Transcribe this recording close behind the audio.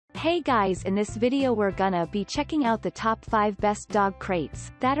Hey guys, in this video we're gonna be checking out the top 5 best dog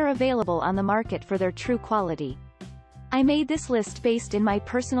crates that are available on the market for their true quality. I made this list based in my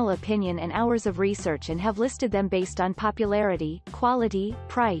personal opinion and hours of research and have listed them based on popularity, quality,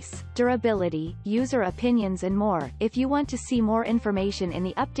 price, durability, user opinions and more. If you want to see more information in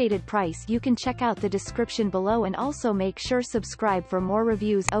the updated price, you can check out the description below and also make sure subscribe for more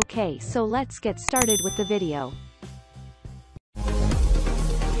reviews. Okay, so let's get started with the video.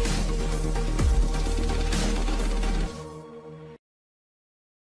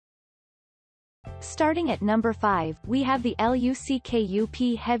 Starting at number 5, we have the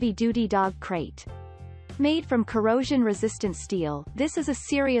LUCKUP Heavy Duty Dog Crate. Made from corrosion-resistant steel, this is a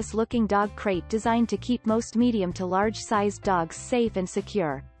serious-looking dog crate designed to keep most medium to large-sized dogs safe and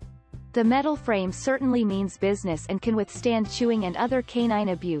secure. The metal frame certainly means business and can withstand chewing and other canine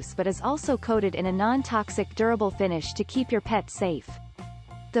abuse, but is also coated in a non-toxic durable finish to keep your pet safe.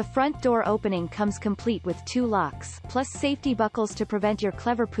 The front door opening comes complete with 2 locks, plus safety buckles to prevent your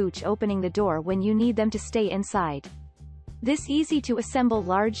clever pooch opening the door when you need them to stay inside. This easy-to-assemble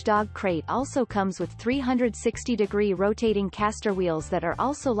large dog crate also comes with 360-degree rotating caster wheels that are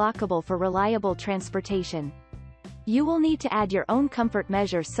also lockable for reliable transportation. You will need to add your own comfort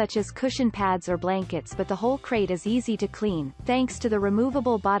measures such as cushion pads or blankets, but the whole crate is easy to clean, thanks to the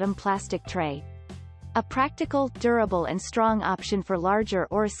removable bottom plastic tray. A practical, durable and strong option for larger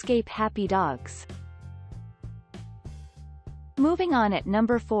or escape-happy dogs. Moving on at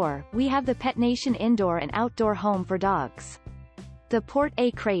number 4, we have the Petnation Indoor and Outdoor Home for Dogs. The Port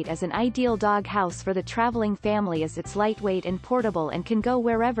A crate is an ideal dog house for the traveling family as it's lightweight and portable and can go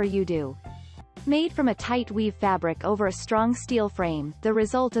wherever you do. Made from a tight weave fabric over a strong steel frame, the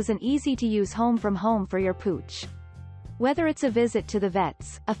result is an easy-to-use home from home for your pooch. Whether it's a visit to the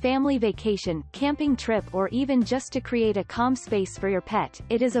vets, a family vacation, camping trip or even just to create a calm space for your pet,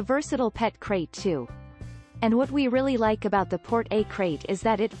 it is a versatile pet crate too. And what we really like about the Port A crate is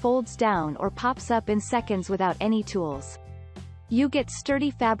that it folds down or pops up in seconds without any tools. You get sturdy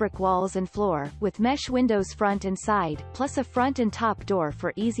fabric walls and floor, with mesh windows front and side, plus a front and top door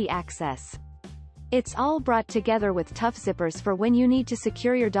for easy access. It's all brought together with tough zippers for when you need to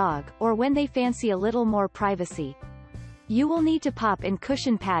secure your dog, or when they fancy a little more privacy. You will need to pop in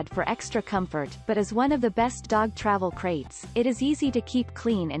cushion pad for extra comfort, but as one of the best dog travel crates, it is easy to keep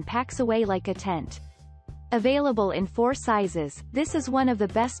clean and packs away like a tent. Available in 4 sizes, this is one of the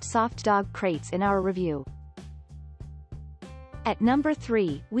best soft dog crates in our review. At number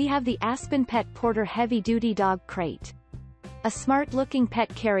 3, we have the Aspen Pet Porter Heavy Duty Dog Crate. A smart-looking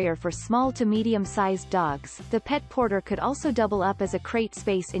pet carrier for small to medium-sized dogs, the Pet Porter could also double up as a crate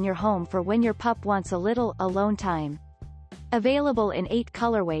space in your home for when your pup wants a little alone time. Available in 8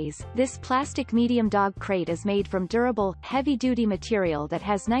 colorways, this plastic medium dog crate is made from durable, heavy-duty material that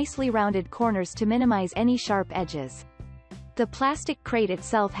has nicely rounded corners to minimize any sharp edges. The plastic crate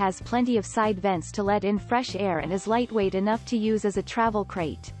itself has plenty of side vents to let in fresh air and is lightweight enough to use as a travel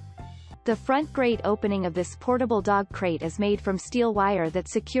crate. The front grate opening of this portable dog crate is made from steel wire that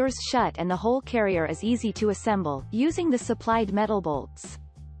secures shut, and the whole carrier is easy to assemble, using the supplied metal bolts.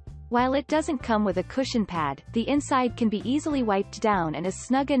 While it doesn't come with a cushion pad, the inside can be easily wiped down and is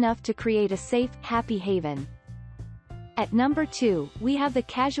snug enough to create a safe, happy haven. At number 2, we have the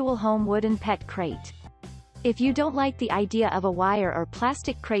Casual Home Wooden Pet Crate. If you don't like the idea of a wire or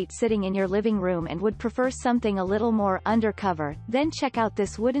plastic crate sitting in your living room and would prefer something a little more undercover, then check out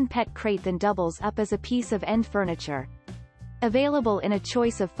this wooden pet crate that doubles up as a piece of end furniture. Available in a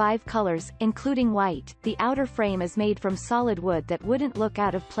choice of 5 colors, including white, the outer frame is made from solid wood that wouldn't look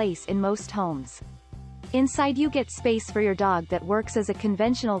out of place in most homes. Inside you get space for your dog that works as a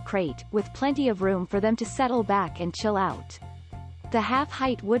conventional crate, with plenty of room for them to settle back and chill out. The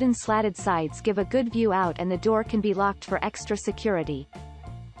half-height wooden slatted sides give a good view out, and the door can be locked for extra security.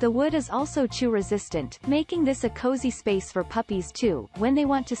 The wood is also chew-resistant, making this a cozy space for puppies too, when they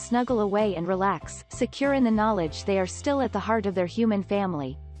want to snuggle away and relax, secure in the knowledge they are still at the heart of their human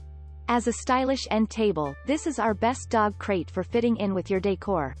family. As a stylish end table, this is our best dog crate for fitting in with your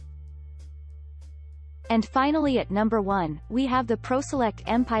decor. And finally at number 1, we have the ProSelect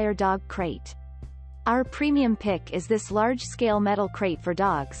Empire Dog Crate. Our premium pick is this large-scale metal crate for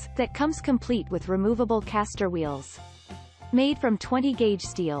dogs, that comes complete with removable caster wheels. Made from 20-gauge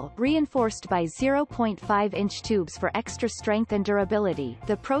steel, reinforced by 0.5-inch tubes for extra strength and durability,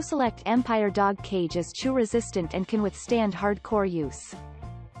 the ProSelect Empire Dog Cage is chew-resistant and can withstand hardcore use.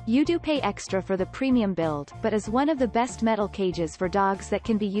 You do pay extra for the premium build, but is one of the best metal cages for dogs that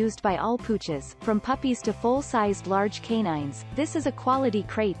can be used by all pooches, from puppies to full-sized large canines. This is a quality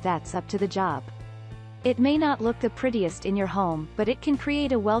crate that's up to the job. It may not look the prettiest in your home, but it can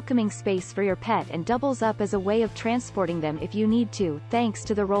create a welcoming space for your pet and doubles up as a way of transporting them if you need to, thanks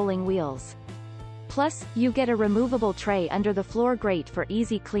to the rolling wheels. Plus, you get a removable tray under the floor, great for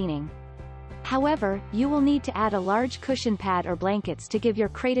easy cleaning. However, you will need to add a large cushion pad or blankets to give your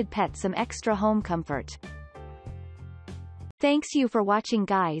crated pet some extra home comfort. Thanks you for watching,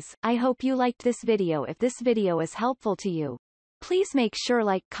 guys. I hope you liked this video. If this video is helpful to you, please make sure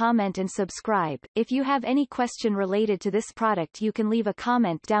like, comment and subscribe. If you have any question related to this product, you can leave a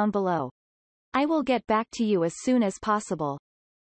comment down below. I will get back to you as soon as possible.